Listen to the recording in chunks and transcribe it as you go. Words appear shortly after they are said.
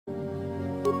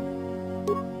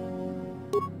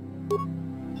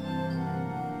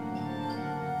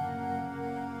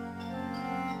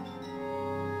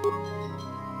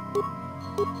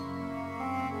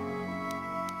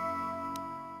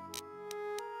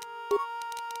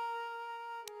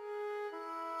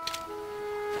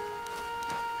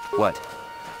What?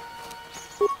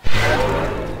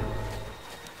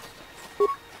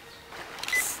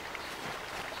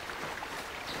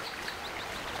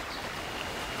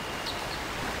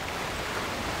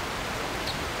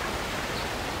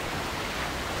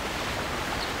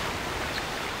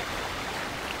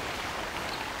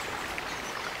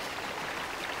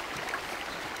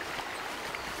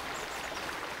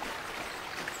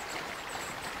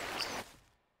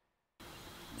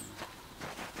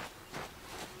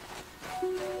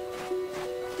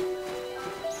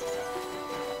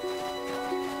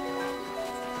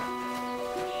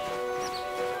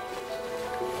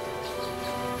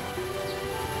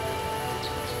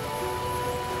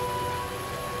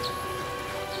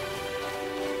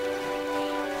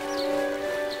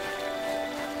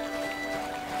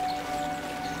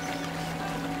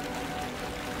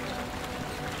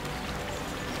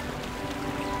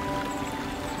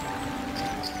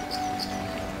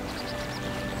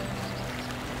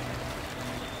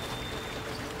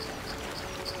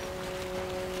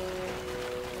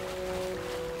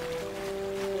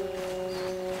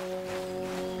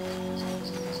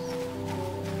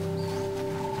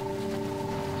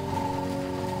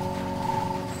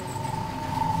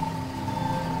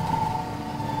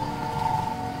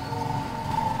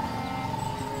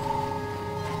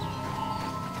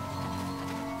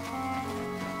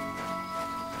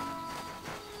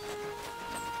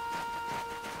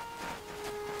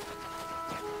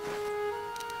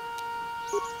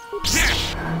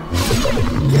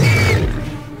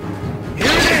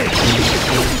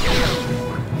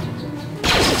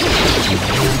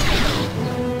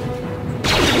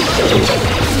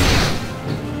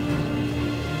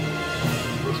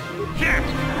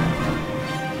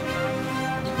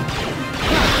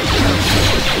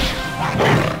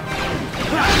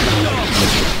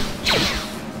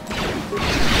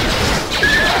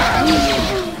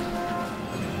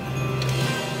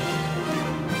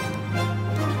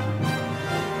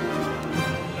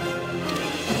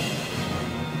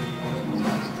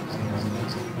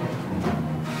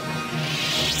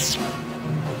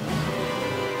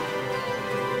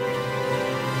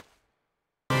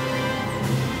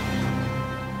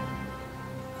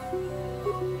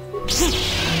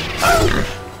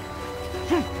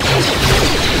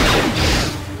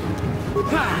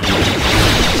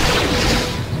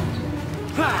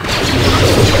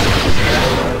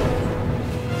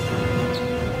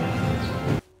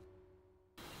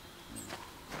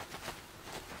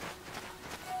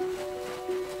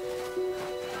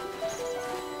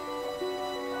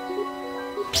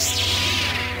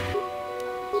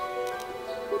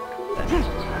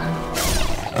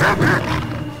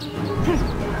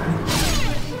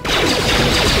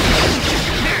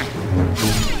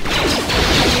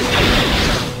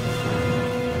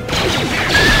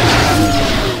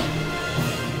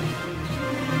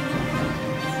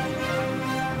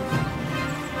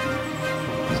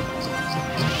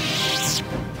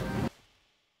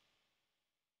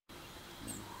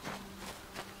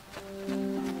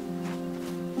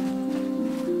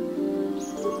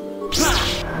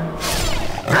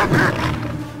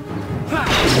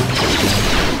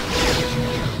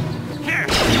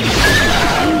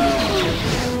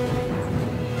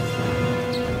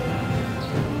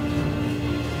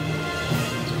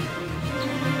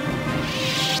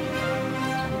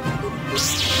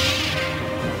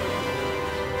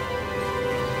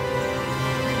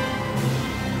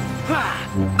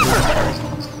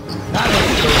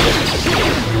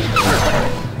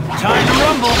 Time to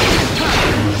rumble!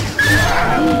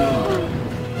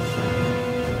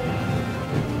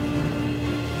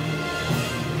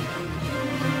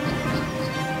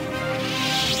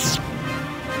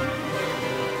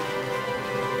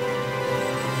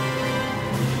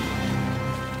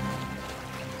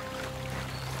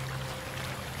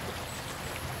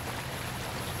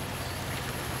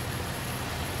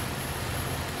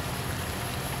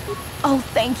 Oh,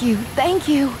 thank you, thank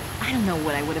you. I don't know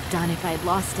what I would have done if I had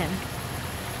lost him.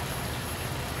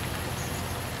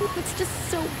 It's just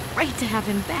so great to have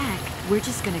him back. We're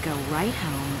just gonna go right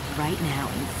home, right now,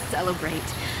 and celebrate.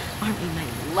 Aren't we, my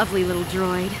lovely little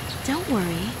droid? Don't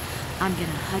worry. I'm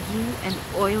gonna hug you and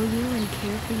oil you and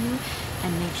care for you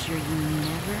and make sure you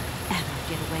never, ever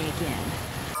get away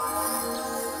again.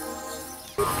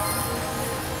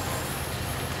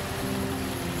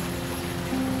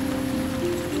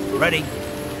 Ready?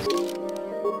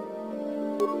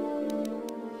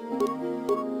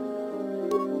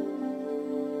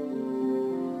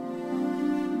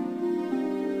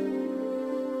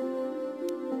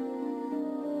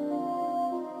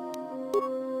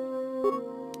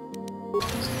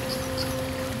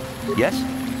 Yes?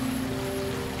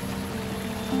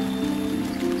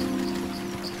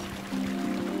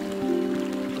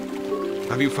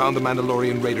 Have you found the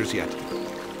Mandalorian raiders yet?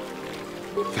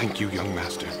 Thank you, young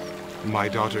master. My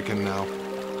daughter can now,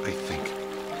 I think,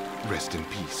 rest in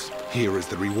peace. Here is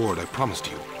the reward I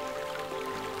promised you.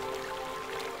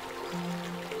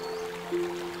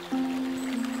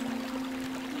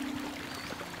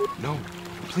 No,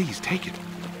 please take it.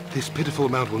 This pitiful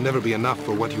amount will never be enough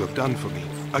for what you have done for me.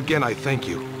 Again, I thank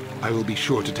you. I will be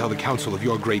sure to tell the Council of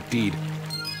your great deed.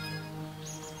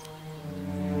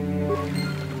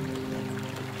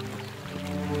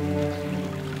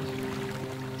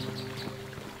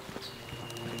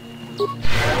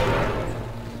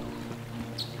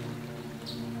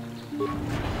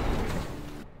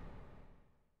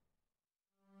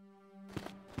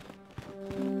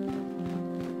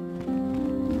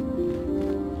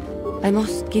 I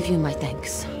must give you my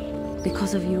thanks.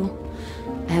 Because of you,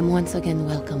 I am once again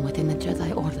welcome within the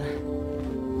Jedi Order.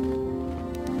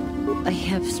 I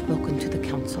have spoken to the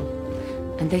Council,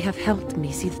 and they have helped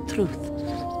me see the truth.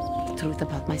 The truth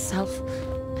about myself,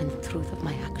 and the truth of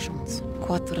my actions.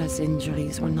 KOTOR's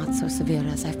injuries were not so severe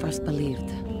as I first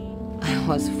believed. I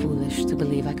was foolish to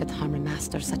believe I could harm a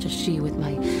master such as she with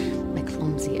my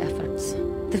clumsy efforts.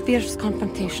 The fierce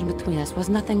confrontation between us was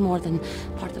nothing more than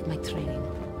part of my training.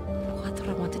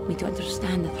 KOTOR wanted me to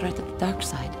understand the threat of the dark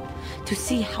side, to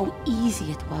see how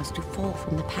easy it was to fall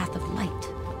from the path of light.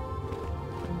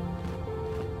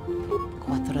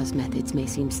 KOTOR's methods may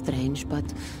seem strange, but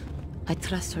I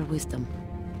trust her wisdom.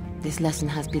 This lesson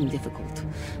has been difficult,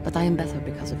 but I am better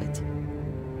because of it.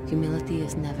 Humility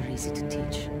is never easy to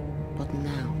teach, but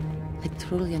now I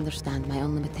truly understand my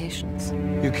own limitations.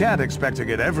 You can't expect to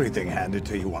get everything handed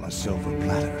to you on a silver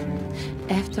platter.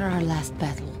 After our last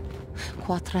battle,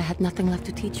 KOTOR had nothing left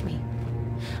to teach me.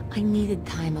 I needed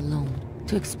time alone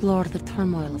to explore the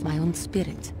turmoil of my own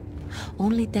spirit.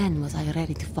 Only then was I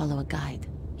ready to follow a guide.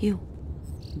 You.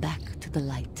 Back to the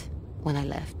light. When I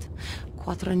left,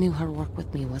 KOTOR knew her work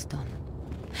with me was done.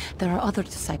 There are other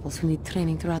disciples who need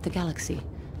training throughout the galaxy,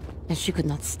 and she could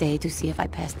not stay to see if I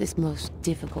passed this most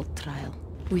difficult trial.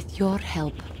 With your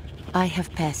help, I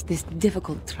have passed this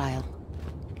difficult trial.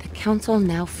 The Council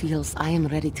now feels I am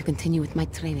ready to continue with my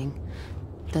training,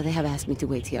 though they have asked me to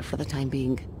wait here for the time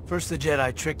being. First the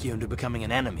Jedi trick you into becoming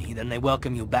an enemy, then they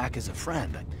welcome you back as a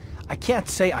friend. I can't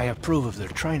say I approve of their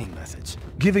training methods.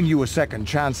 Giving you a second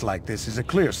chance like this is a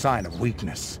clear sign of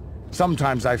weakness.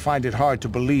 Sometimes I find it hard to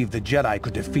believe the Jedi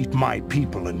could defeat my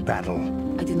people in battle.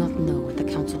 I do not know what the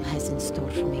Council has in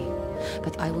store for me,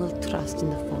 but I will trust in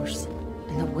the Force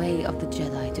and the way of the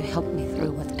Jedi to help me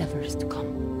through whatever is to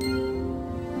come.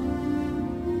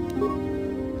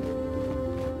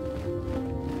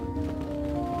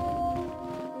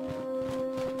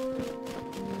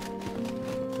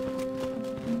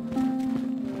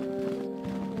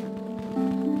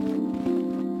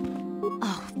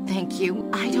 You.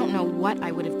 I don't know what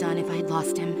I would have done if I had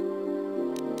lost him.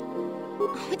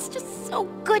 Oh, it's just so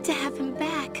good to have him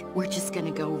back. We're just gonna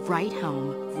go right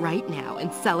home, right now,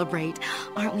 and celebrate.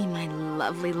 Aren't we, my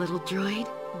lovely little droid?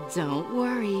 Don't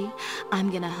worry.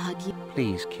 I'm gonna hug you.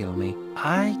 Please kill me.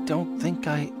 I don't think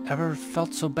I ever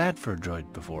felt so bad for a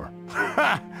droid before.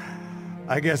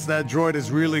 I guess that droid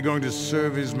is really going to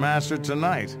serve his master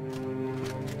tonight.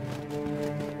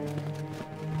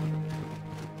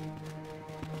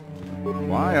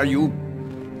 Why are you...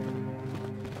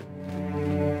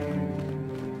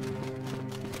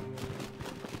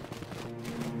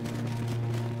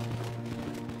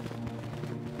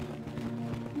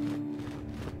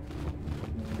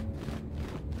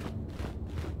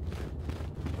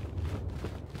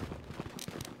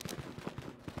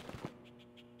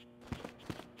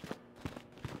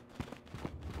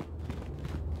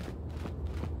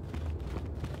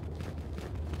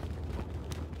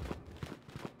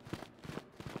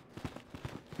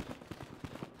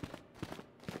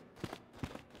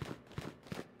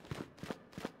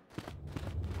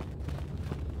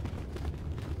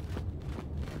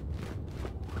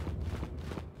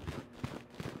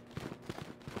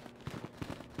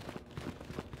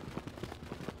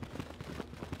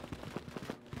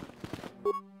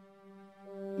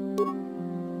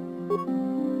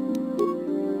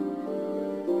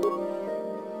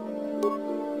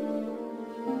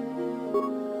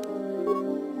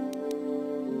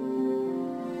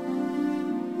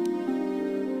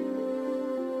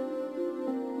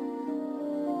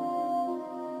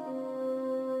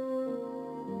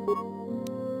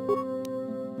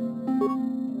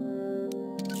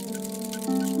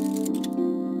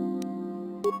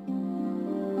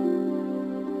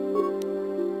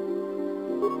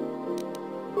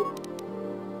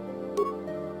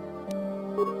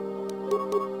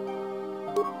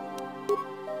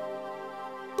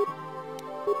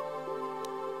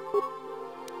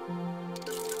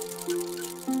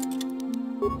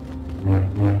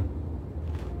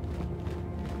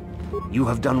 You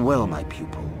have done well, my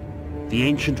pupil. The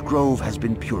ancient grove has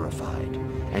been purified,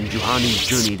 and Juhani's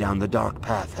journey down the dark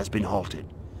path has been halted.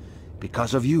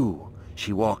 Because of you,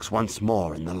 she walks once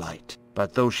more in the light.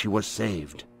 But though she was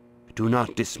saved, do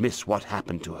not dismiss what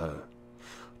happened to her.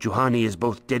 Juhani is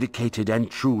both dedicated and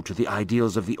true to the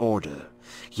ideals of the Order,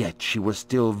 yet she was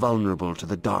still vulnerable to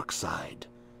the dark side,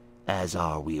 as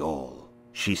are we all.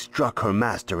 She struck her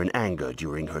master in anger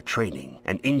during her training,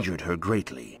 and injured her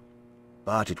greatly.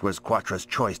 But it was Quatra's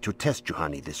choice to test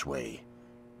Juhani this way,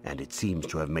 and it seems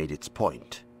to have made its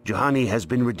point. Juhani has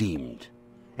been redeemed,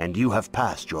 and you have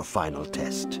passed your final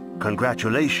test.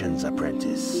 Congratulations,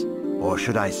 apprentice. Or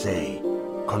should I say,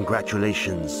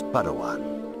 congratulations,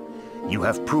 Padawan. You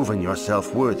have proven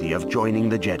yourself worthy of joining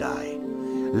the Jedi.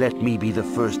 Let me be the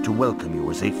first to welcome you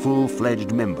as a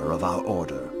full-fledged member of our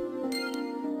Order.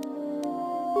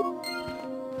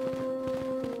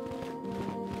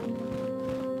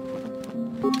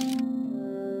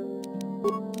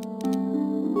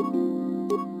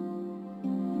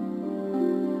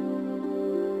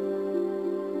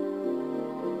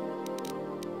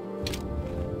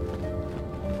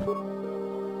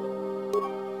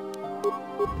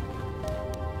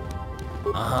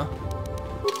 Uh-huh.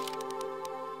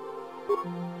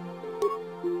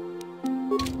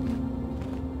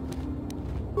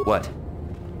 What?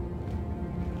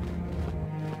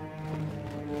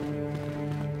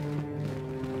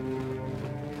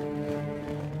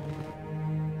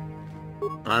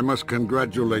 I must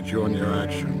congratulate you on your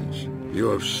actions. You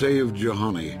have saved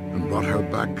Juhani and brought her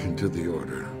back into the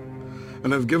Order,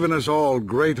 and have given us all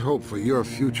great hope for your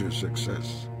future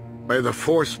success. May the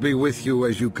Force be with you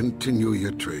as you continue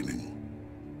your training.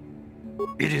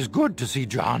 It is good to see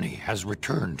Juhani has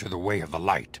returned to the way of the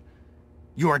light.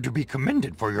 You are to be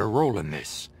commended for your role in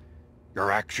this. Your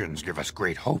actions give us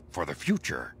great hope for the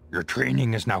future. Your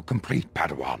training is now complete,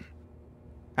 Padawan.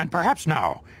 And perhaps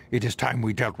now, it is time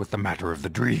we dealt with the matter of the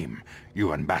dream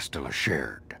you and Bastila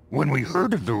shared. When we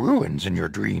heard of the ruins in your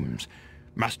dreams,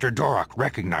 Master Dorak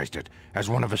recognized it as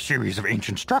one of a series of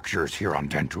ancient structures here on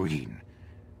Dantooine.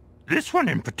 This one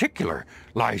in particular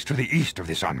lies to the east of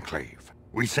this enclave.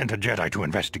 We sent a Jedi to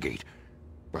investigate,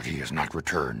 but he has not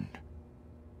returned.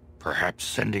 Perhaps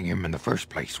sending him in the first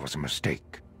place was a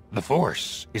mistake. The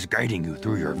Force is guiding you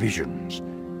through your visions.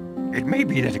 It may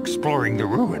be that exploring the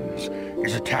ruins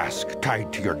is a task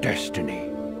tied to your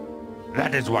destiny.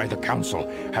 That is why the Council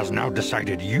has now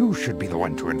decided you should be the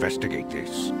one to investigate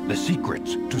this. The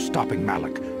secrets to stopping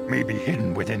Malak may be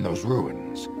hidden within those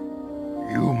ruins.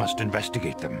 You must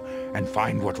investigate them and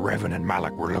find what Revan and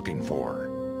Malak were looking for.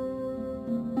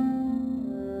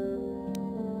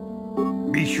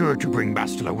 Be sure to bring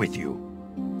Bastila with you.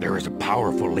 There is a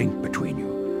powerful link between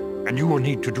you, and you will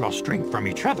need to draw strength from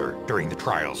each other during the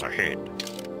trials ahead.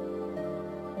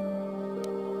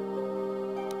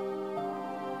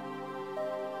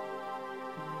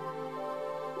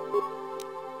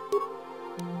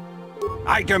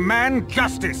 I demand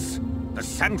justice! The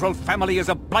Sandral family is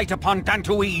a blight upon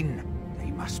Dantooine.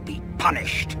 They must be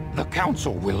punished. The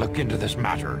Council will look into this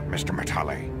matter, Mr.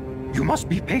 Matale. You must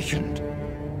be patient.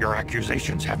 Your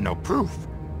accusations have no proof,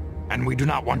 and we do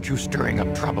not want you stirring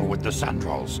up trouble with the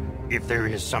Sandrals if there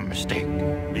is some mistake.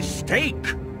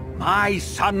 Mistake? My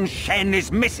son Shen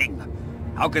is missing.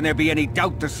 How can there be any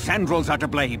doubt the Sandrals are to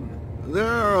blame? There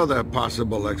are other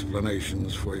possible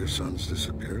explanations for your son's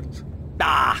disappearance.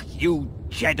 Ah, you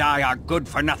Jedi are good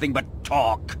for nothing but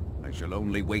talk. I shall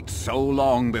only wait so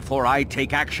long before I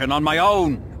take action on my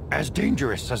own. As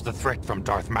dangerous as the threat from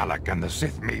Darth Malak and the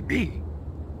Sith may be,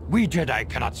 we Jedi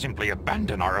cannot simply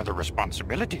abandon our other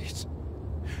responsibilities.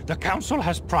 The Council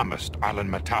has promised Alan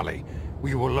Matale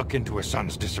we will look into his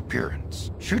son's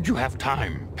disappearance. Should you have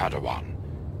time, Padawan,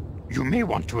 you may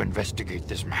want to investigate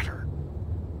this matter.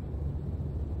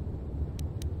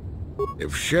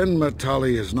 If Shen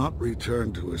Matale is not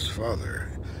returned to his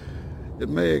father, it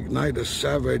may ignite a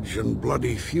savage and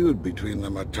bloody feud between the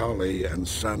Matale and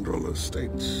Sandral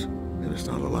estates. We must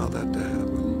not allow that to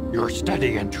happen. Your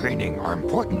study and training are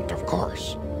important, of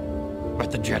course.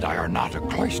 But the Jedi are not a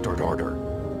cloistered order.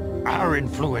 Our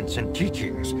influence and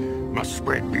teachings must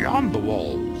spread beyond the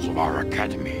walls of our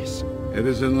academies. It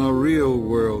is in the real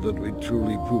world that we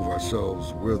truly prove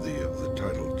ourselves worthy of the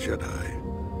title Jedi.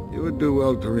 You would do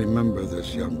well to remember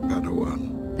this, young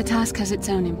Padawan. The task has its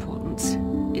own importance.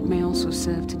 It may also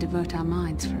serve to divert our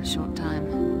minds for a short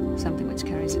time. Something which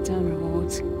carries its own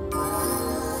rewards.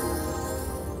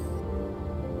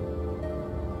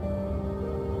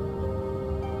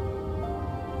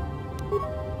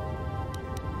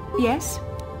 Yes?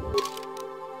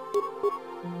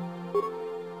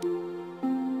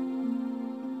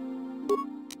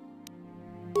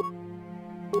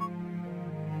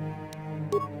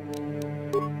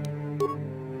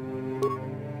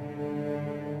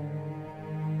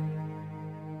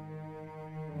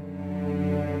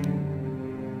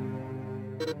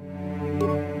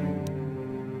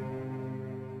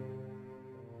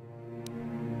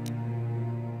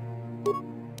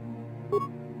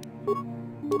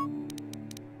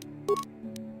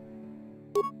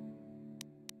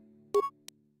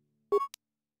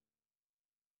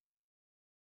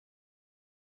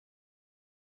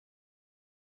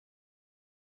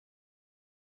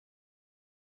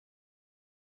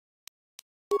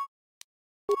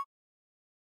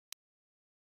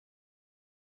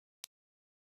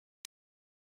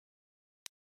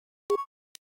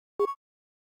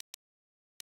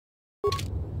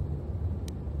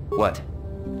 What?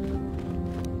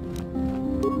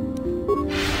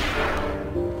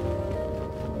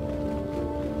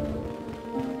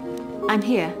 I'm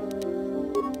here.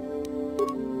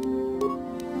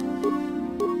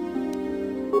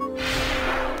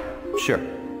 Sure.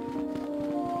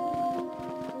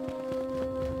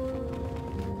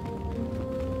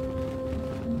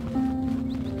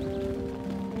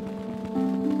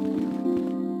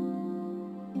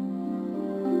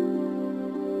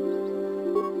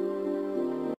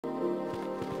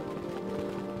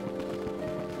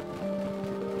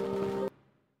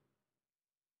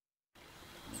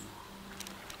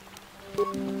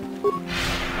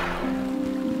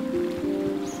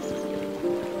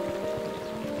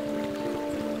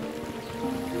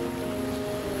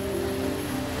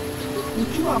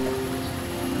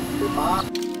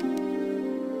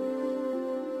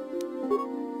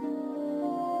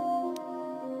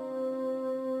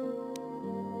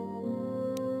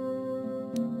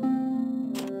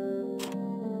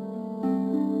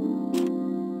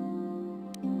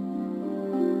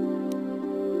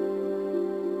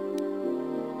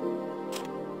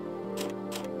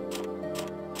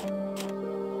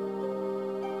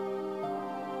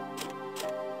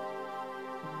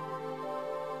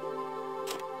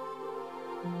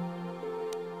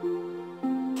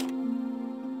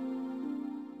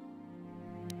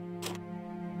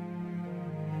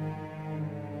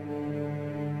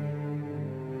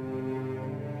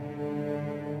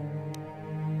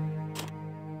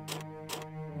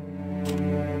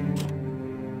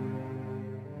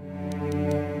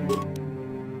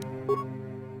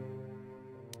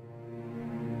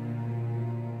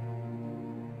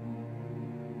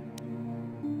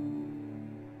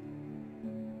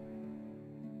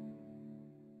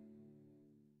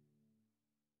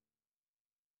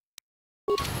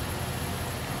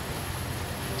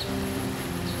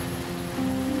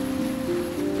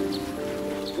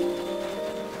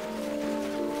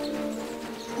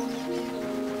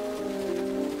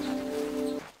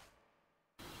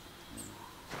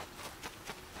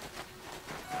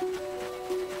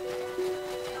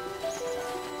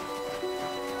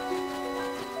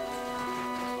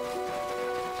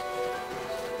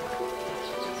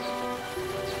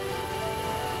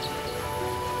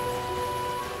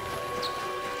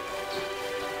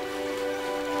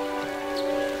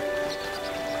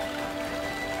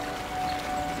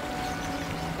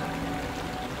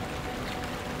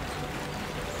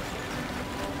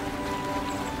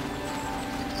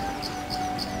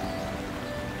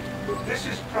 This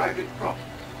is private property.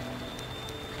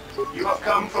 You have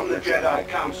come from the Jedi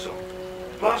Council.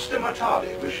 Master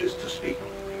Matali wishes to speak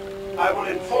with you. I will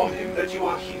inform him that you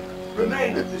are here.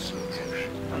 Remain at this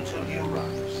location until he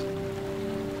arrives.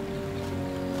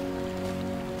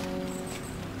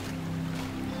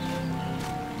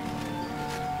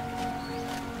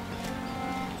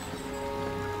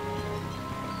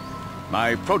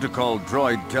 My protocol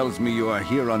droid tells me you are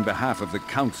here on behalf of the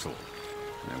Council.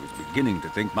 I was beginning to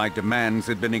think my demands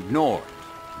had been ignored,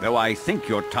 though I think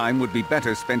your time would be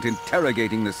better spent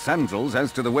interrogating the Sandals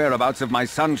as to the whereabouts of my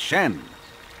son Shen.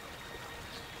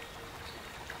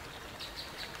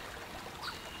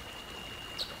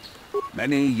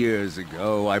 Many years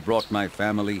ago, I brought my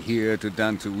family here to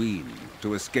Dantooine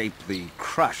to escape the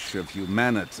crush of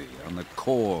humanity on the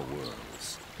core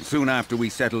worlds. Soon after we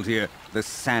settled here, the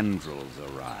Sandals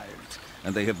arrived,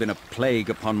 and they have been a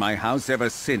plague upon my house ever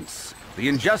since. The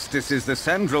injustices the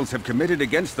Sandals have committed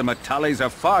against the Matales are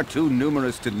far too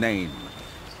numerous to name.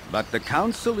 But the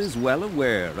Council is well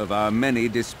aware of our many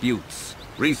disputes.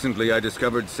 Recently, I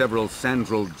discovered several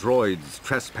Sandral droids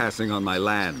trespassing on my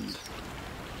land.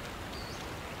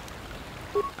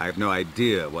 I have no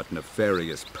idea what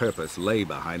nefarious purpose lay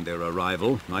behind their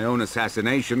arrival. My own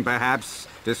assassination, perhaps?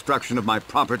 Destruction of my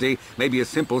property? Maybe a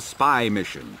simple spy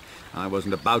mission? I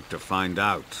wasn't about to find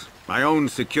out. My own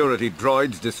security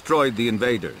droids destroyed the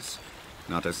invaders.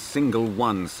 Not a single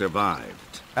one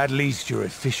survived. At least you're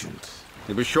efficient.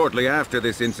 It was shortly after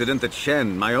this incident that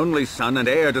Shen, my only son and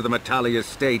heir to the Matali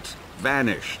estate,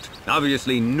 vanished.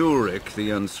 Obviously, Nurik, the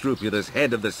unscrupulous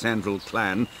head of the Sandral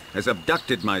clan, has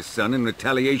abducted my son in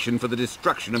retaliation for the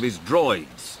destruction of his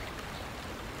droids.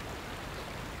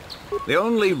 The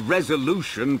only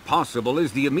resolution possible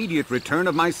is the immediate return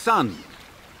of my son.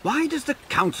 Why does the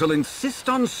Council insist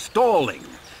on stalling?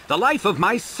 The life of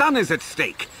my son is at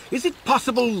stake. Is it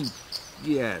possible?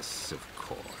 Yes, of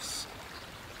course.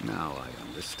 Now I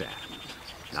understand.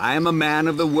 I am a man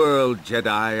of the world,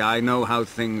 Jedi. I know how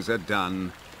things are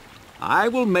done. I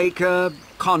will make a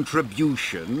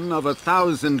contribution of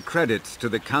 1,000 credits to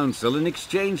the Council in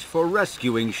exchange for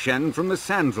rescuing Shen from the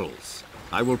Sandals.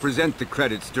 I will present the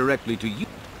credits directly to you.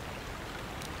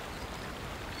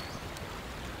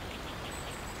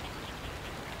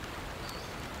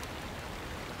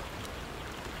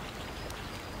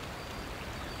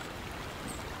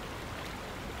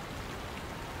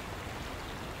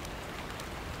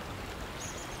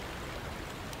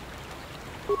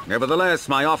 Nevertheless,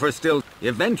 my offer still...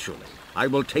 Eventually, I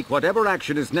will take whatever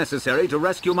action is necessary to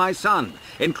rescue my son,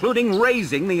 including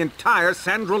razing the entire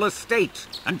Sandral estate.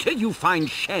 Until you find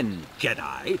Shen,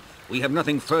 Jedi, we have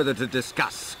nothing further to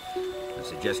discuss. I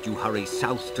suggest you hurry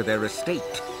south to their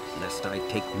estate, lest I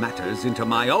take matters into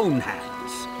my own hands.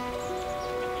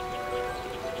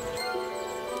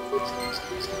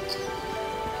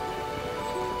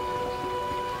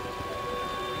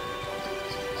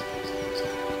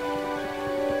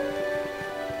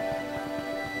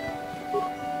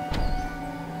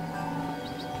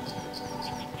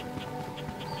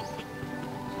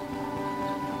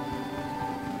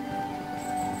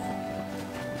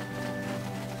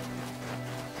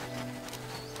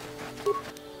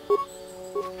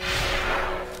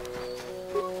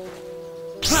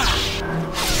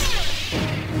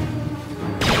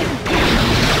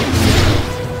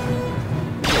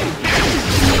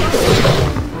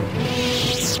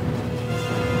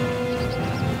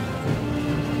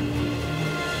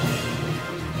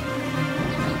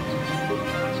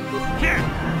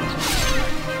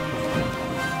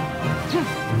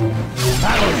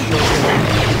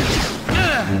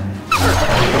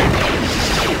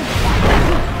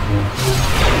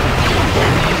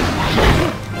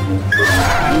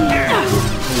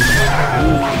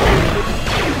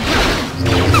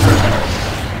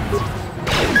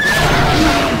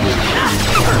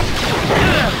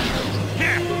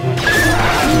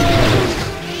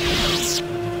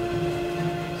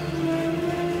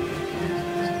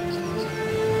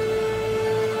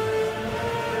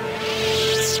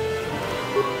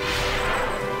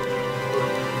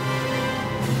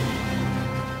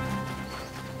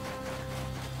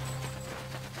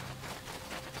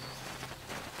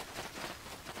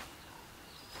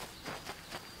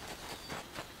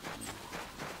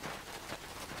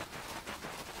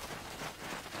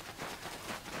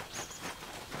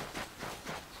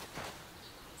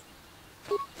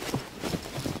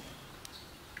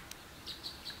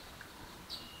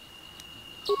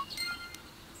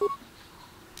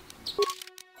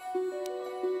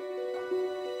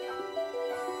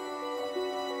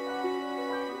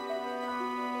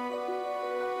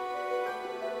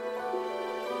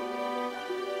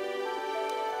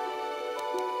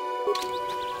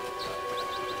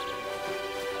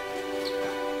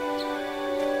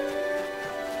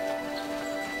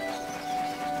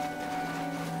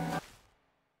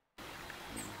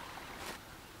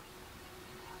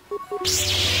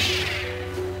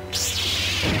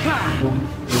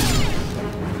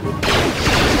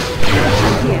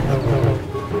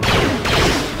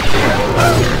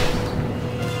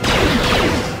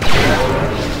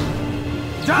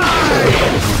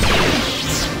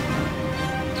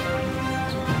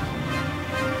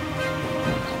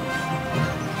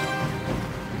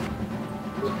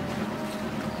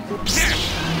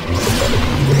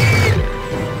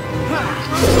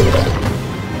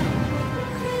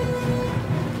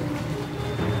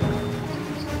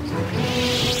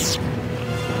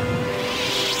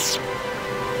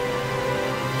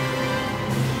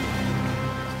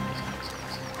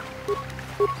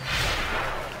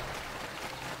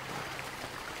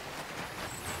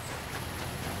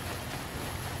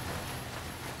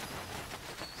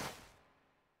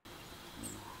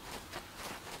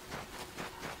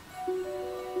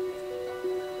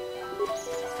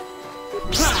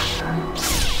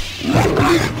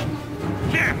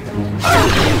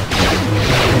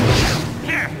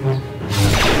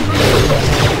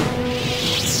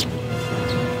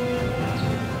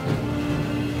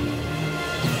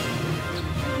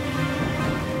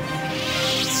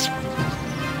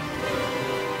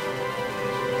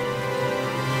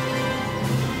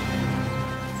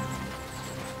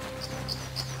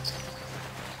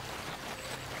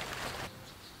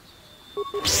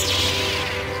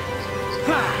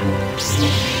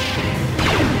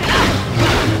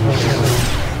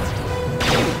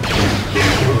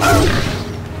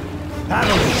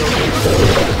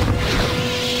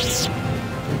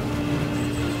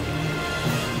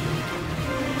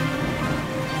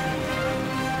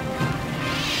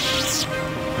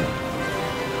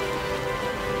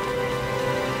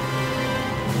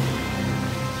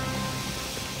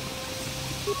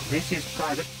 This is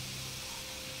private.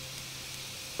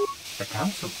 The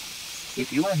Council.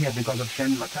 If you are here because of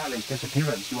Shen Matale's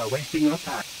disappearance, you are wasting your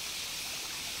time.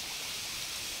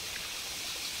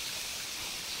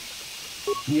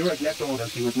 Nero left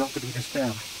orders he was not to be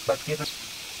disturbed, but given...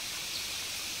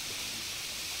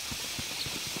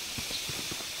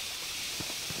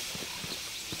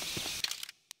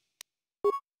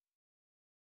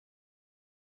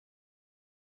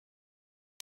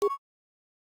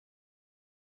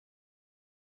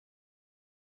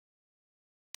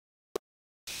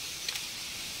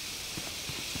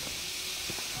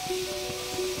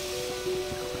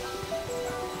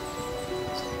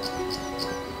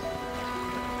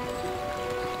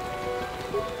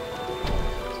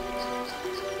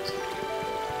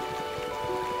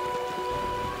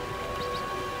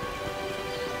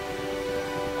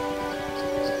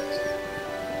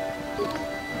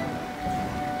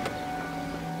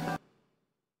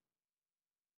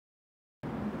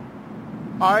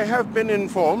 I have been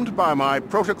informed by my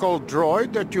protocol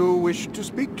droid that you wish to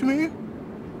speak to me.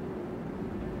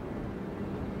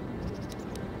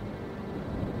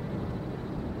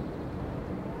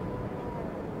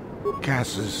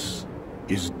 Cassius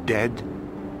is dead?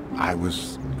 I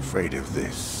was afraid of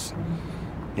this.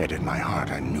 Yet in my heart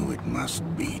I knew it must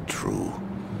be true.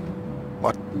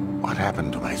 What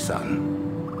happened to my son?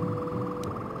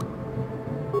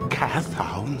 Cath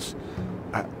hounds?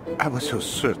 I was so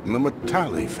certain the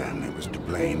Matali family was to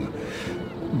blame.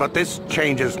 But this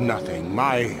changes nothing.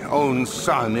 My own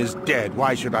son is dead.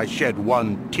 Why should I shed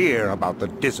one tear about the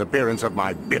disappearance of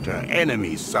my bitter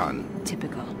enemy's son?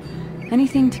 Typical.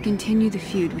 Anything to continue the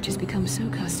feud which has become so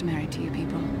customary to you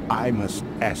people. I must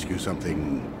ask you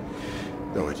something,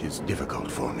 though it is difficult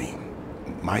for me.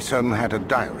 My son had a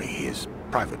diary, his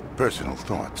private, personal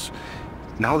thoughts.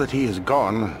 Now that he is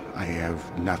gone, I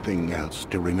have nothing else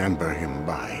to remember him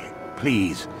by.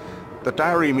 Please, the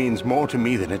diary means more to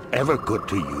me than it ever could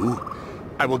to you.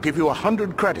 I will give you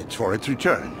 100 credits for its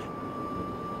return.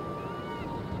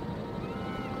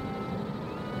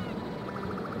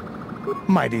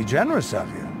 Mighty generous of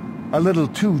you. A little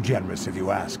too generous if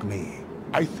you ask me.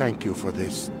 I thank you for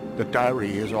this. The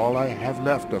diary is all I have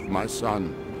left of my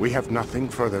son. We have nothing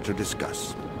further to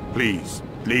discuss. Please,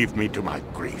 leave me to my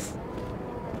grief.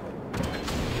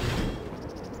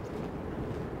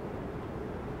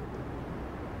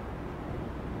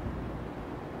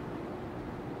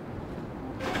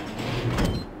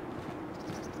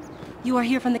 You are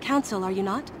here from the Council, are you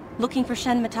not? Looking for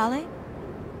Shen Matale?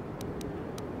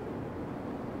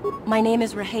 My name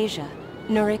is Rahasia.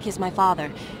 Nurik is my father.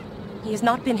 He has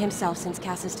not been himself since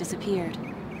Cassius disappeared.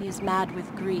 He is mad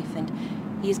with grief, and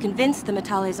he is convinced the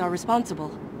Matales are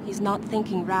responsible. He's not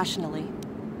thinking rationally.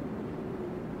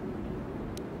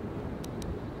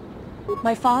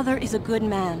 My father is a good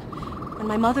man. When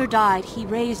my mother died, he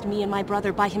raised me and my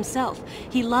brother by himself.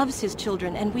 He loves his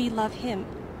children, and we love him.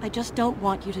 I just don't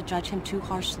want you to judge him too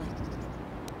harshly.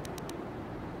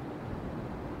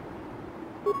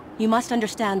 You must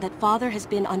understand that Father has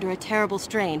been under a terrible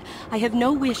strain. I have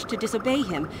no wish to disobey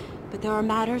him, but there are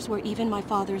matters where even my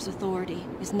father's authority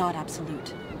is not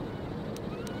absolute.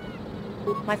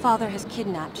 My father has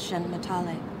kidnapped Shen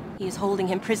Matale. He is holding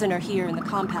him prisoner here in the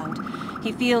compound.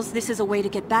 He feels this is a way to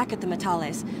get back at the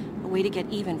Matales, a way to get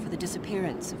even for the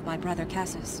disappearance of my brother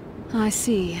Cassius. I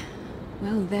see.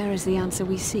 Well, there is the answer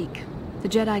we seek. The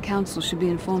Jedi Council should be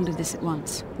informed of this at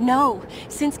once. No!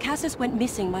 Since Cassius went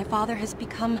missing, my father has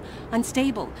become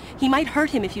unstable. He might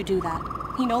hurt him if you do that.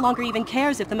 He no longer even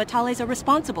cares if the Matales are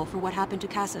responsible for what happened to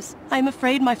Cassius. I am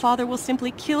afraid my father will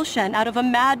simply kill Shen out of a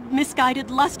mad,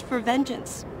 misguided lust for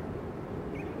vengeance.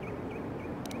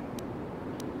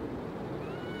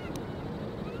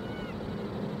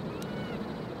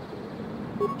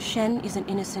 Shen is an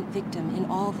innocent victim in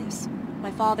all this. My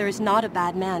father is not a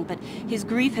bad man, but his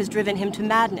grief has driven him to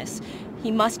madness. He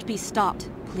must be stopped.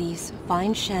 Please,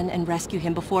 find Shen and rescue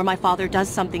him before my father does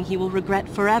something he will regret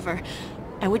forever.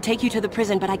 I would take you to the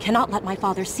prison, but I cannot let my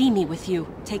father see me with you.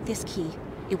 Take this key.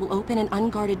 It will open an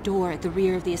unguarded door at the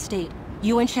rear of the estate.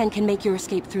 You and Shen can make your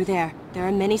escape through there. There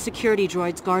are many security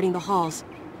droids guarding the halls.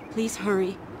 Please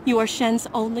hurry. You are Shen's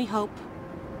only hope.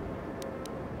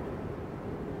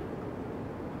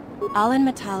 Alan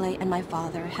Matale and my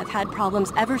father have had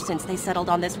problems ever since they settled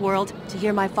on this world. To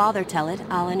hear my father tell it,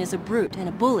 Alan is a brute and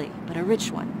a bully, but a rich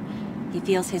one. He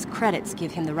feels his credits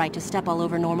give him the right to step all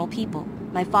over normal people.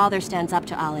 My father stands up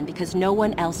to Alan because no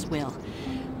one else will.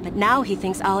 But now he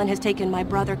thinks Alan has taken my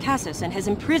brother Cassius and has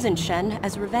imprisoned Shen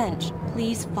as revenge.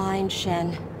 Please find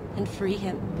Shen and free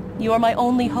him. You are my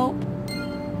only hope.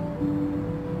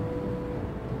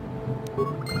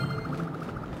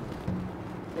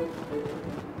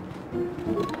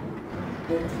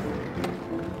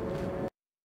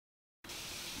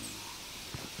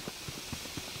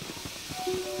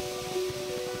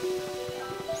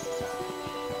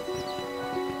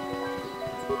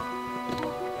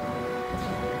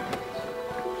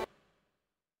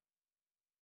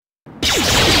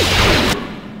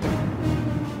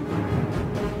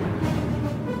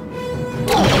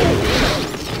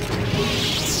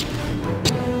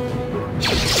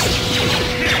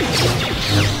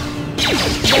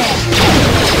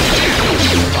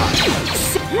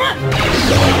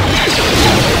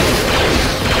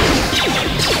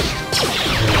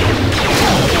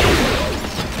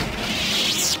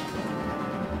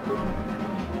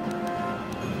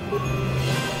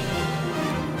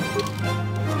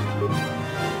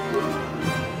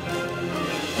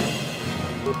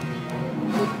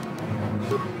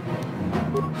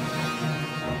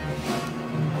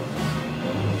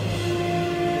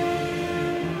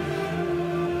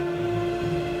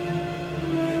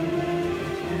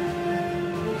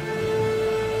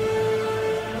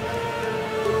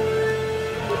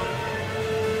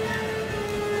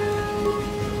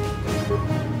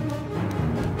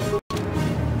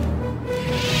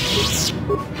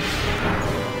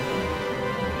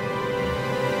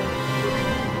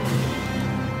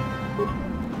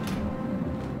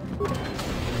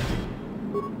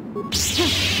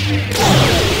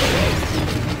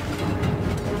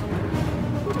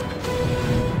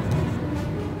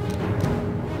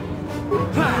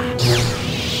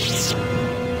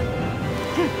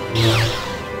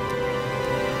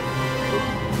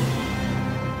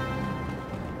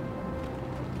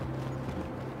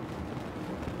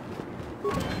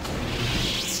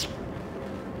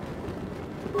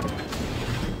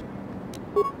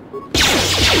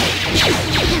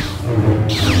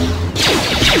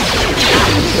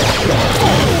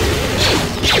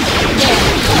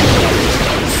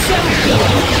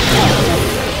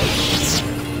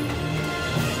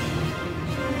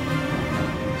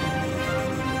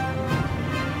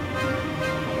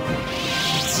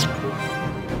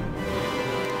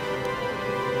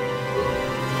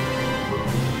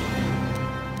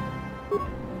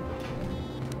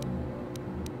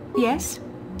 Yes?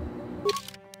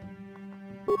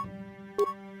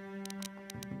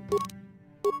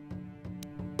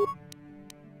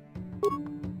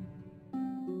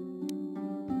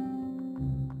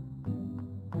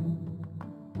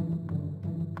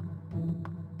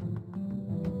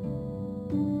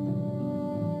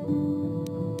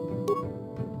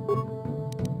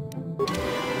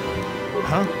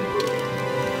 Huh?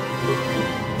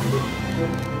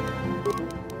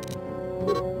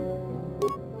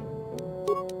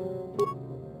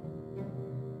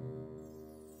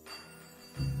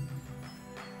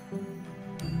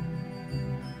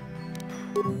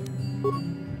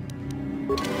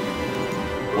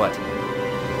 What?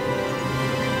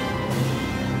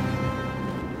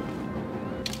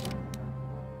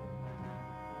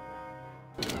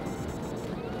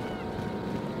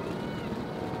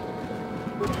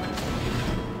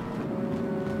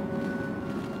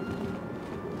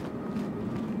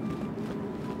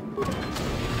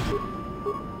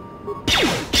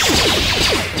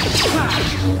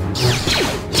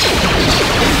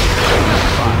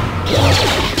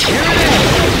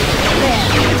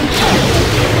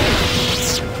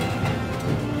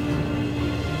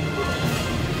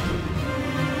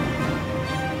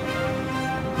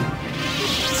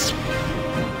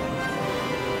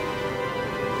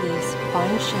 Please,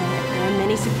 find Shen if there are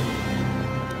many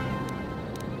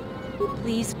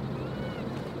Please.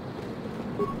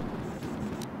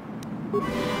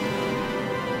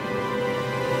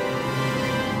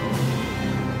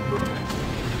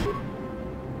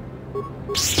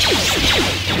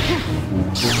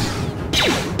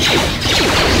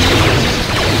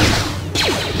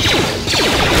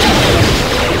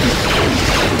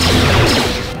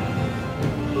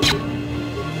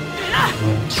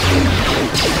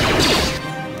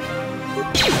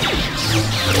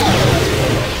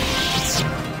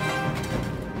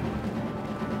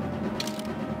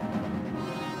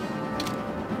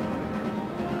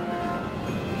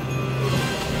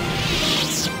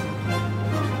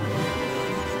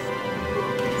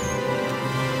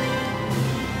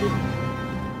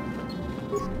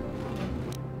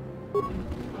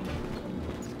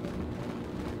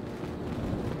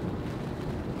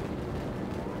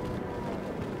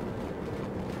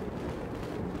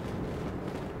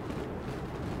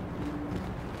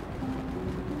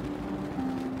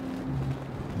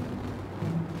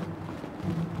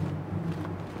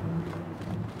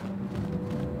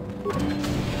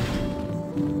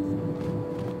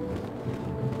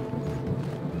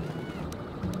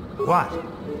 What?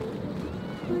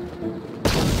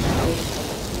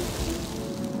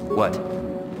 What?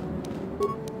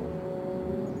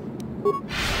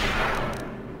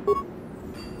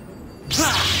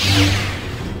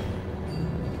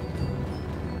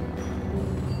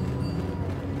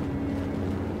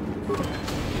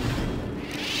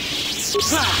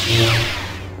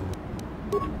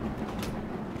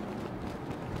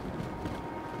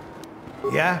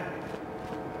 Yeah?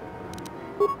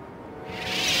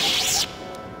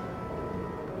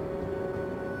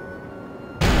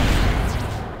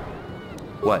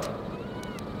 What?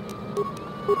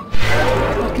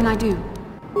 What can I do?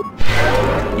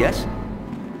 Yes?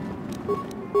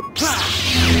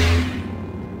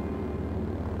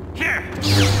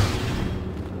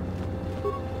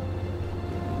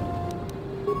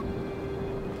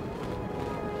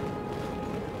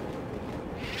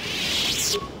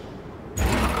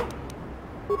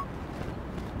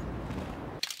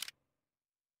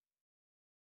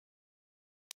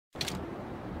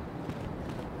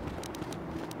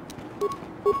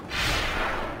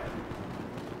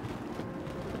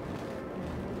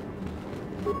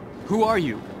 Who are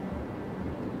you?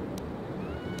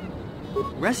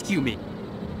 Rescue me.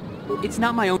 It's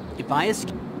not my own... If I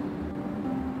escape...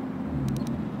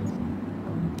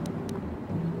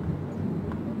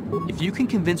 If you can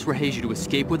convince Rahesia to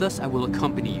escape with us, I will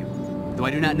accompany you. Though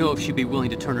I do not know if she'd be willing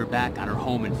to turn her back on her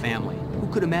home and family. Who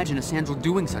could imagine a Sandral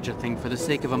doing such a thing for the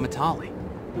sake of a Matali?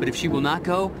 But if she will not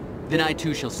go, then I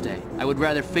too shall stay. I would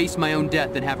rather face my own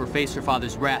death than have her face her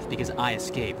father's wrath because I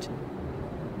escaped.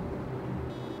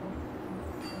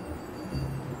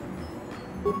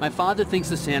 My father thinks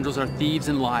the Sandrals are thieves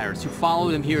and liars who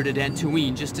followed him here to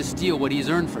Dantooine just to steal what he has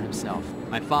earned for himself.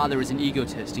 My father is an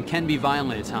egotist and can be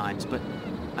violent at times, but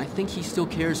I think he still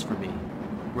cares for me.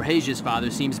 Rahesia's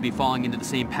father seems to be falling into the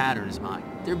same pattern as mine.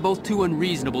 They're both too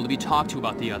unreasonable to be talked to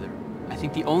about the other. I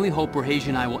think the only hope Rahesia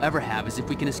and I will ever have is if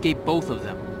we can escape both of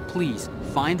them. Please,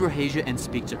 find Rahesia and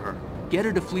speak to her. Get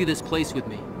her to flee this place with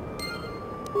me.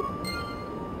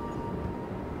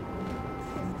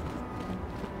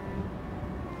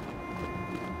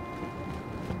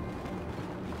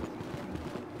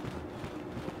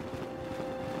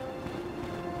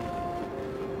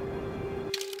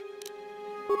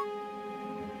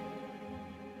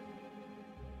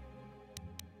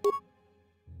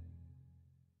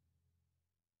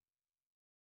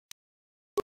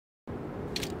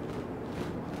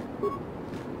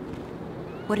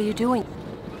 What are you doing?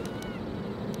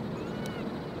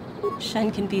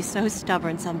 Shen can be so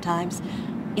stubborn sometimes.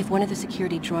 If one of the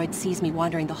security droids sees me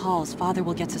wandering the halls, Father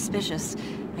will get suspicious.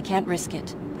 I can't risk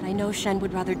it, but I know Shen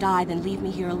would rather die than leave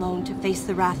me here alone to face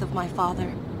the wrath of my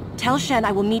father. Tell Shen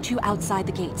I will meet you outside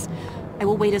the gates. I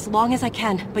will wait as long as I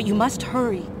can, but you must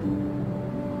hurry.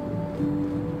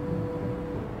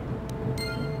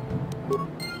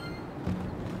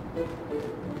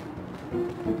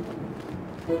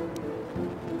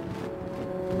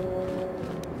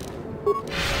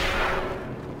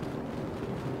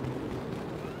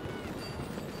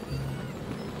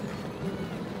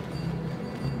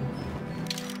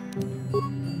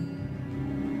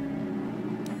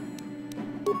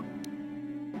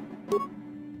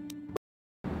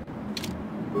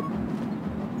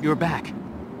 You're back.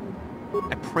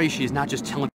 I pray she is not just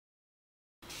telling...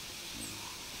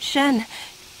 Shen,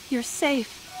 you're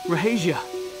safe. Rahesia!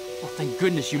 Well, thank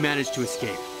goodness you managed to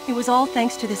escape. It was all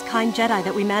thanks to this kind Jedi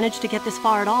that we managed to get this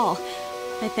far at all.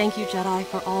 I thank you, Jedi,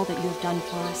 for all that you have done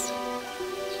for us.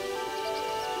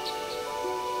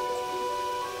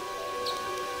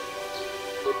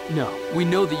 No, we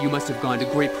know that you must have gone to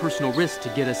great personal risk to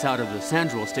get us out of the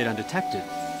Sandral estate undetected.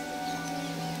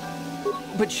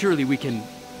 But surely we can...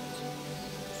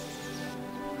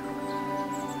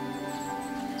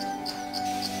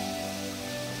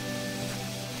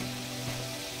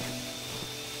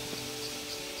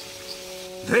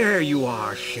 There you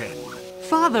are, Shen.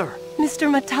 Father! Mr.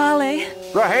 Matale.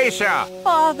 Rahesia!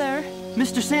 Father!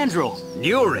 Mr. Sandral!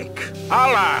 Nurik!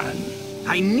 Alan!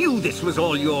 I knew this was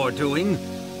all your doing.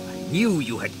 I knew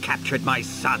you had captured my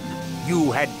son.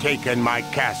 You had taken my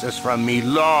Casus from me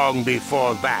long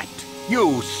before that.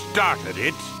 You started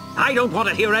it. I don't want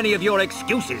to hear any of your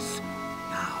excuses.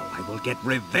 Now I will get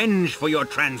revenge for your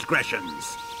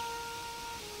transgressions.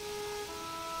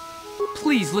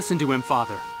 Please listen to him,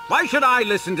 Father. Why should I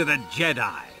listen to the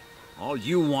Jedi? All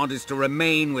you want is to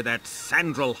remain with that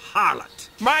Sandral harlot.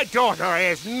 My daughter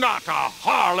is not a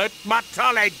harlot,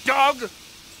 Matale dog!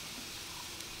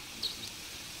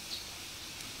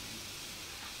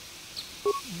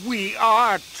 We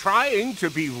are trying to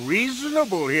be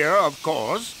reasonable here, of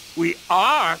course. We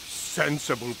are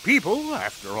sensible people,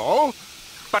 after all.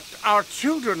 But our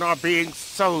children are being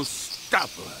so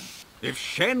stubborn. If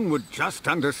Shen would just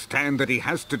understand that he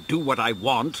has to do what I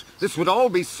want, this would all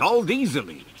be solved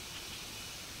easily.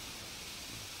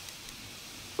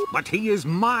 But he is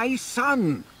my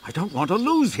son. I don't want to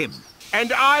lose him.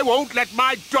 And I won't let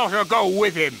my daughter go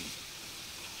with him.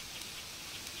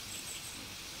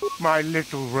 My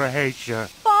little Rahesia.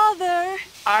 Father!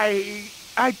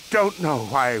 I don't know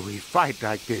why we fight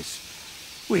like this.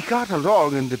 We got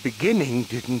along in the beginning,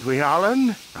 didn't we,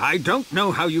 Alan? I don't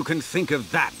know how you can think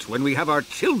of that when we have our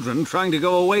children trying to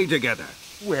go away together.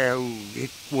 Well,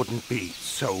 it wouldn't be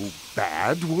so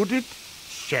bad, would it?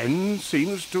 Shen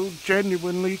seems to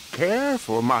genuinely care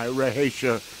for my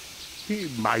Rahesia. He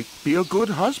might be a good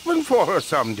husband for her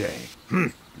someday.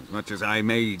 As much as I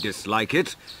may dislike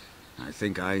it, I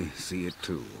think I see it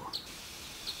too.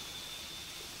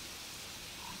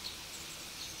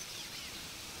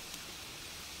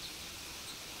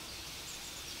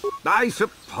 I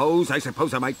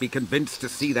suppose I might be convinced to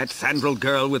see that Sandral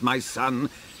girl with my son,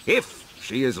 if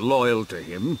she is loyal to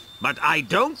him. But I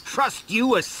don't trust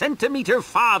you a centimeter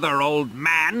farther, old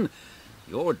man.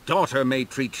 Your daughter may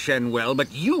treat Shen well,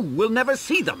 but you will never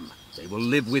see them. They will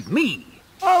live with me.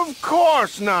 Of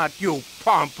course not, you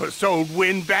pompous old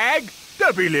windbag.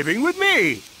 They'll be living with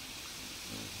me.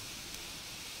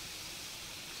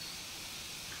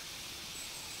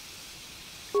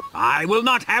 I will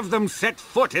not have them set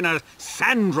foot in a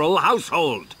Sandral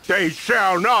household. They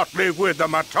shall not live with the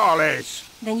Matales.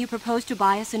 Then you propose to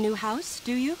buy us a new house,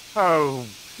 do you? Oh,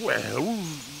 well,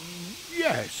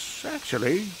 yes,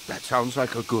 actually. That sounds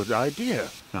like a good idea.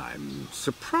 I'm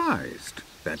surprised.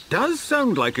 That does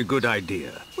sound like a good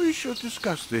idea. We should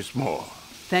discuss this more.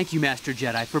 Thank you, Master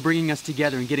Jedi, for bringing us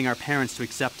together and getting our parents to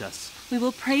accept us. We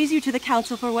will praise you to the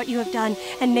Council for what you have done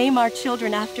and name our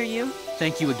children after you.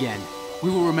 Thank you again. We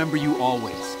will remember you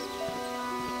always.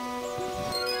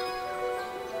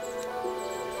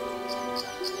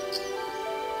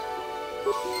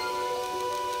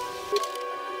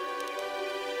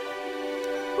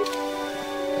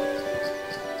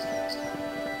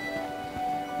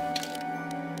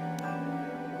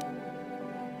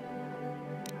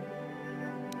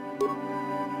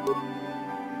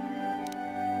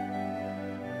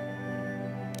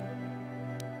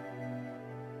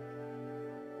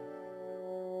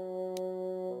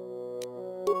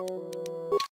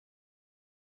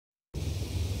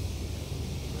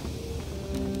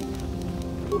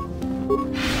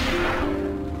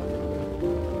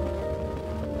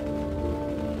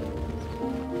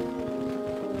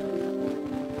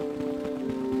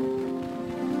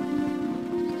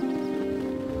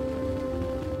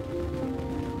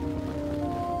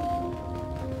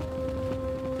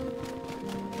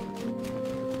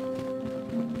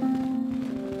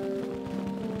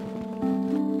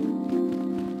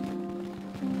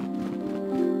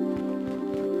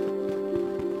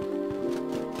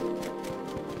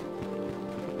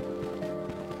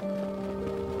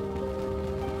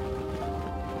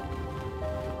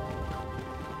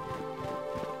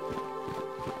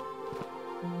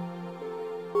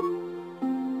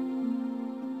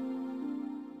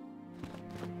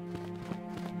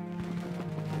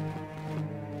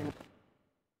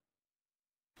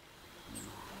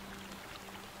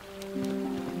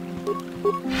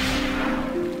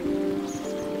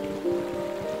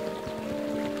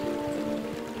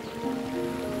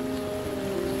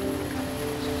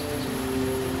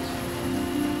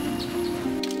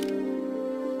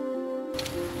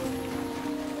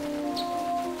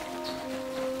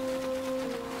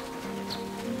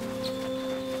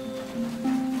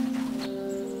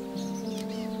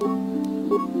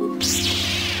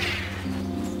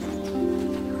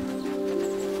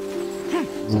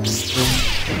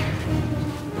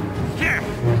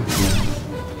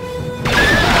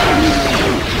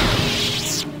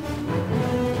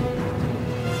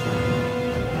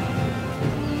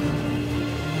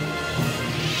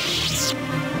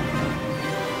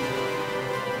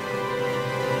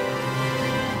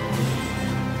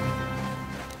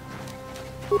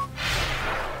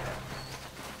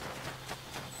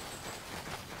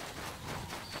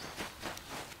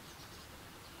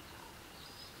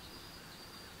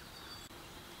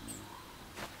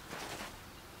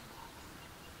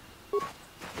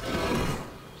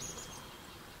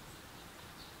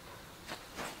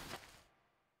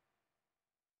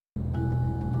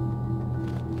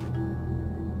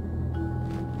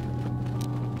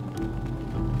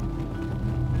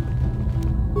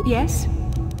 Yes?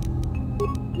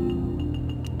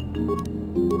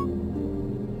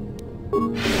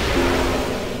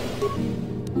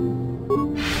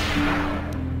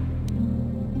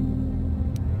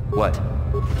 What?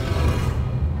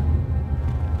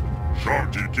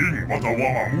 Sharti King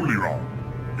Matawama Mulira.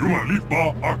 Yuma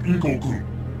Lipa ak Inkokun.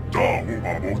 Da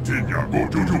Huma Motinya Go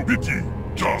Jojo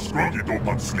Biti. Just Rockito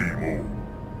Patslimo.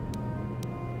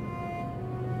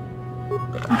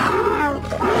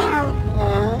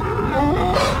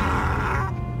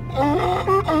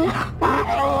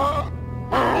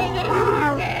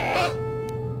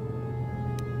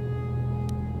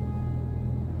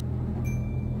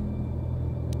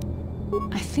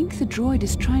 I think the droid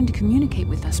is trying to communicate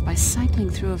with us by cycling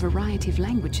through a variety of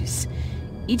languages.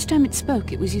 Each time it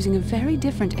spoke, it was using a very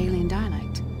different alien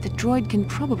dialect. The droid can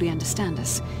probably understand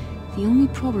us. The only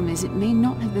problem is it may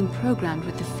not have been programmed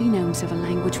with the phonemes of a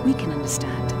language we can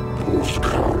understand.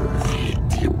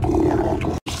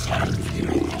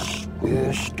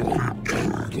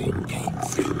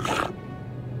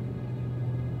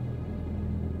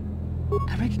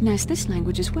 I recognize this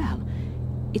language as well.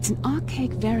 It's an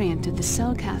archaic variant of the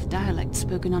Selkath dialect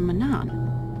spoken on Manaan.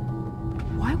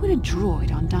 Why would a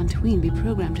droid on Dantooine be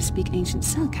programmed to speak ancient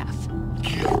Selkath?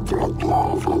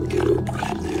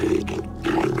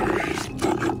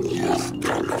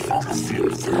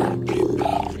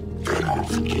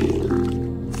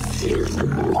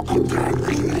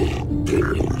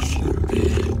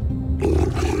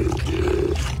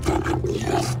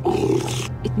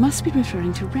 It must be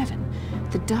referring to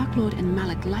Revan. The Dark Lord and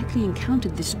Malak likely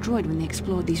encountered this droid when they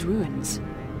explored these ruins.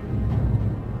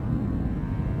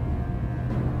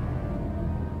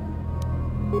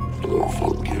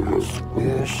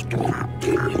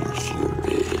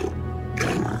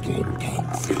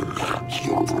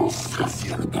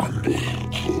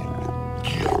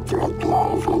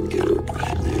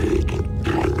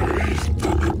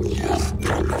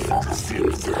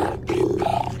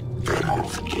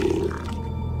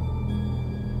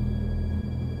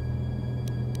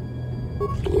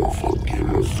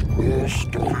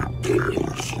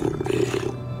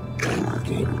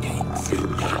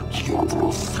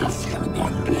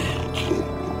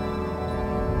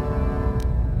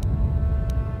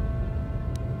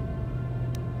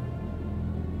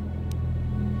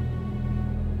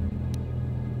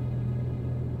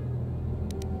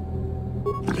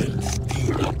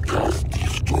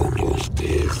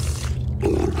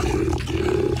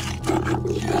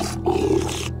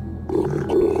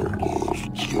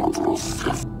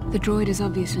 The droid is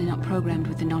obviously not programmed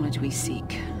with the knowledge we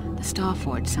seek. The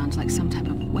Starforge sounds like some type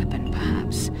of weapon,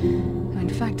 perhaps. Though in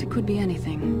fact, it could be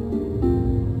anything.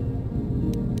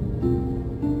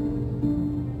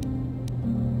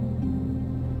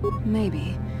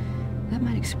 Maybe. That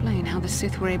might explain how the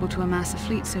Sith were able to amass a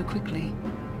fleet so quickly.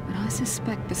 But I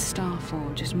suspect the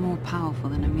Starforge is more powerful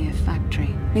than a mere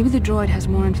factory. Maybe the droid has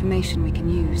more information we can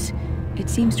use. It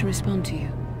seems to respond to you.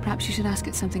 Perhaps you should ask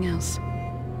it something else.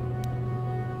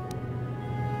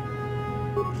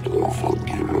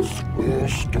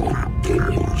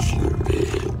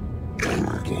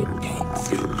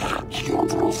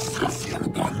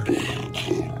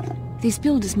 These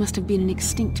builders must have been an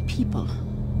extinct people.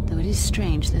 Though it is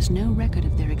strange, there's no record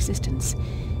of their existence.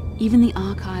 Even the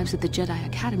archives of the Jedi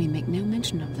Academy make no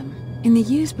mention of them. In the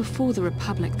years before the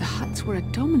Republic, the Hutts were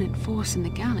a dominant force in the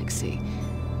galaxy,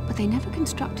 but they never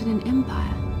constructed an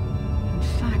empire. In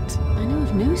fact, I know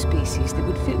of no species that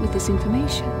would fit with this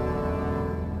information.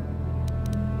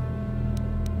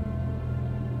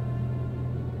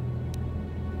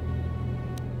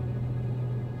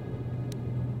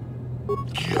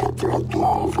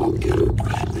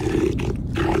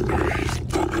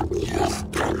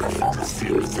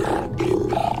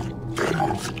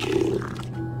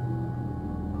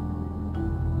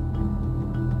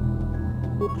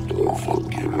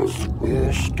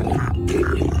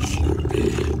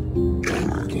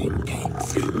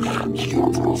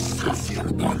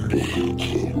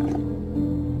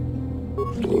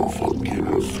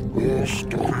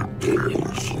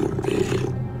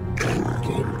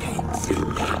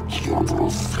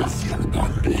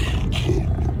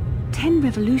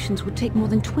 Revolutions would take more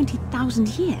than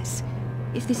 20,000 years.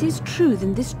 If this is true,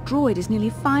 then this droid is nearly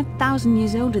 5,000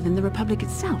 years older than the Republic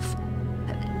itself.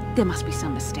 There must be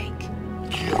some mistake.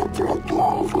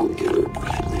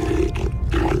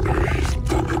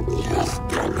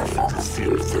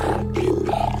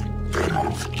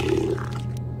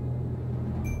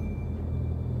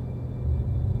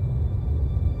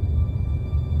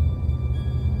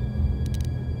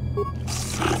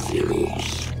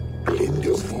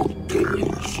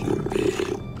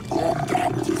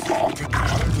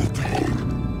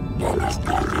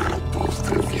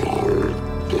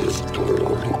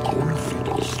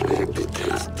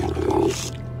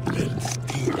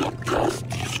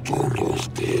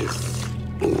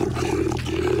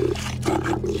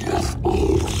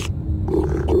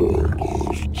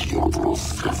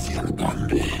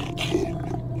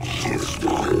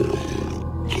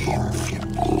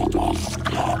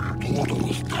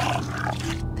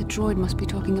 The droid must be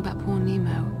talking about poor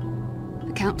Nemo.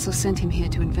 The Council sent him here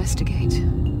to investigate,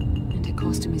 and it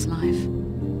cost him his life.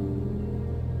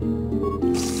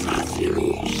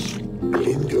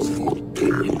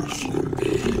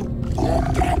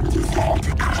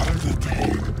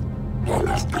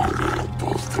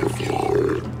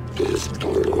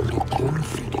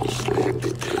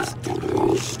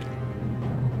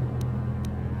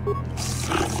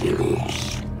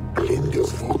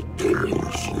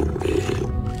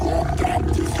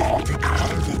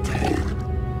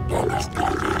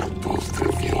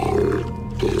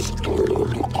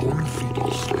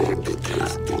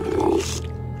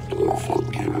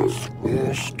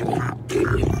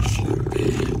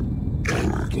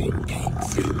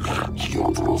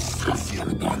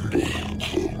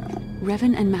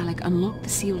 Revan and Malak unlocked the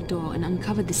sealed door and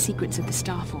uncovered the secrets of the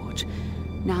Starforge.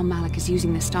 Now Malak is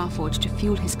using the Starforge to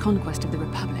fuel his conquest of the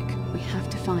Republic. We have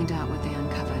to find out what they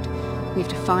uncovered. We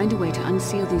have to find a way to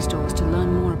unseal these doors to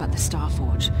learn more about the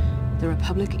Starforge. The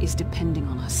Republic is depending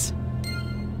on us.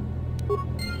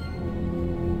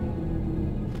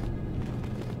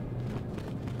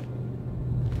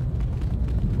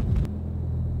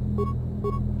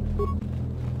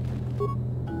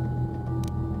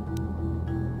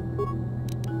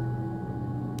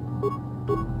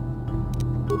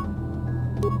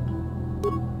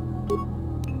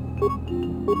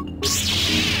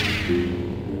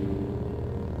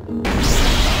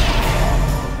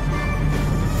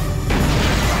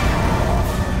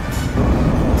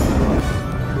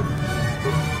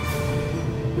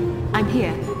 I'm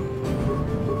here.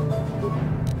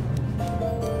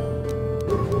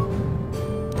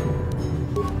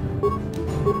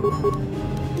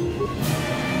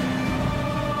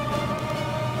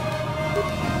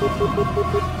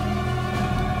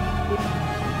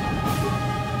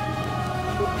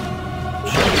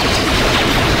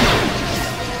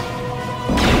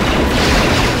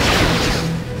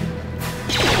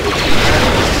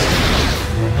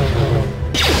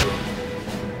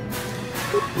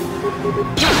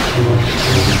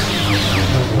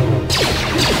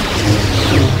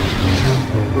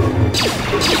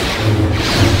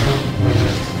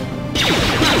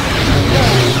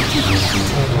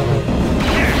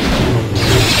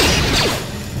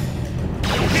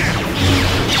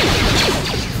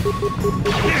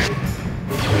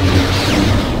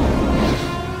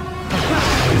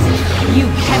 You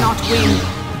cannot win.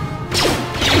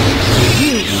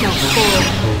 You shall fall.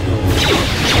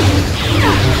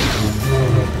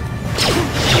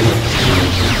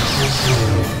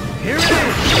 Here it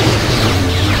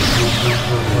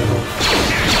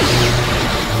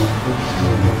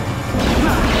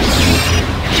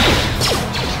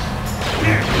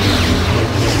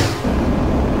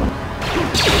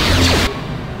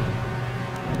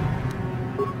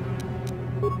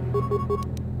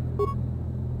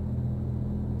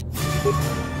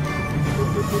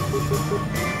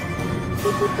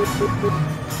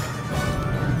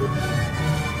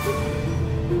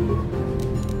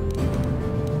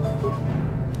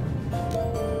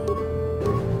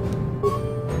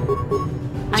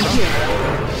I'm here.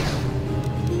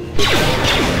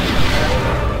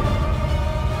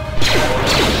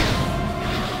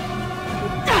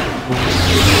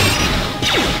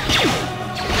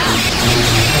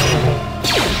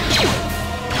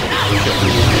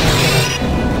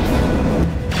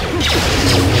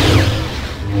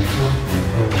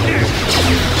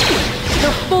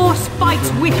 The Force fights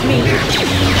with me.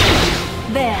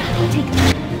 There, take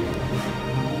that.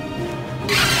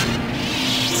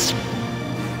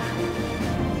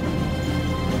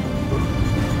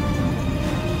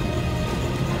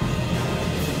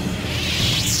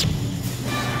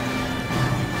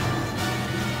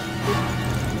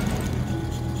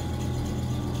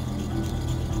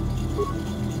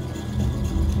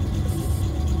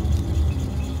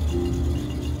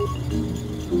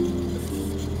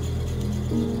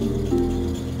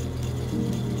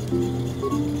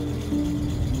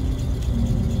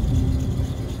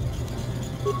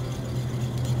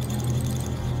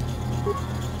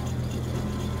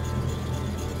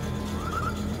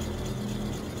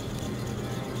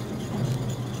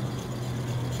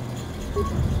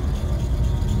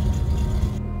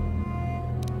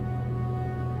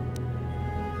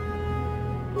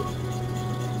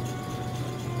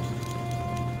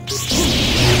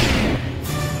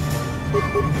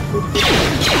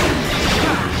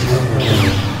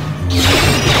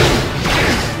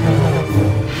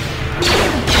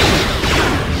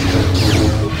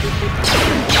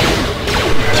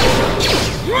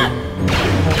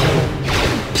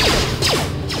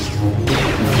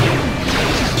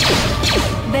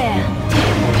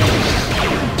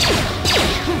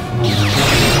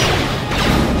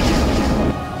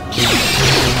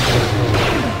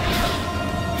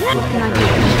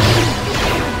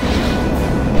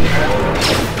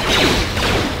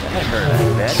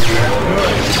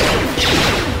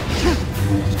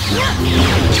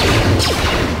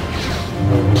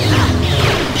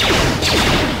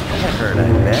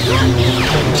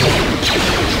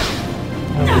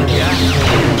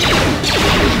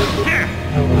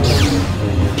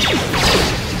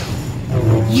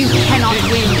 You cannot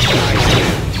win.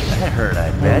 That hurt,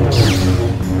 I bet.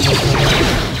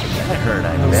 That hurt,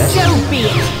 I bet. So be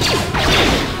it.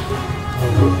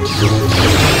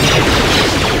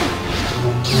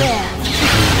 There.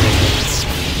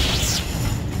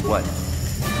 What?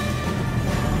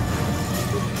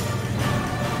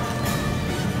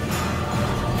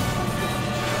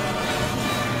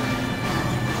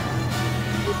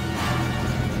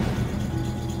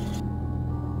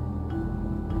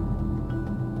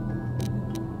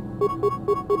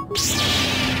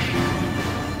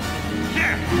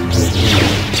 Yeah.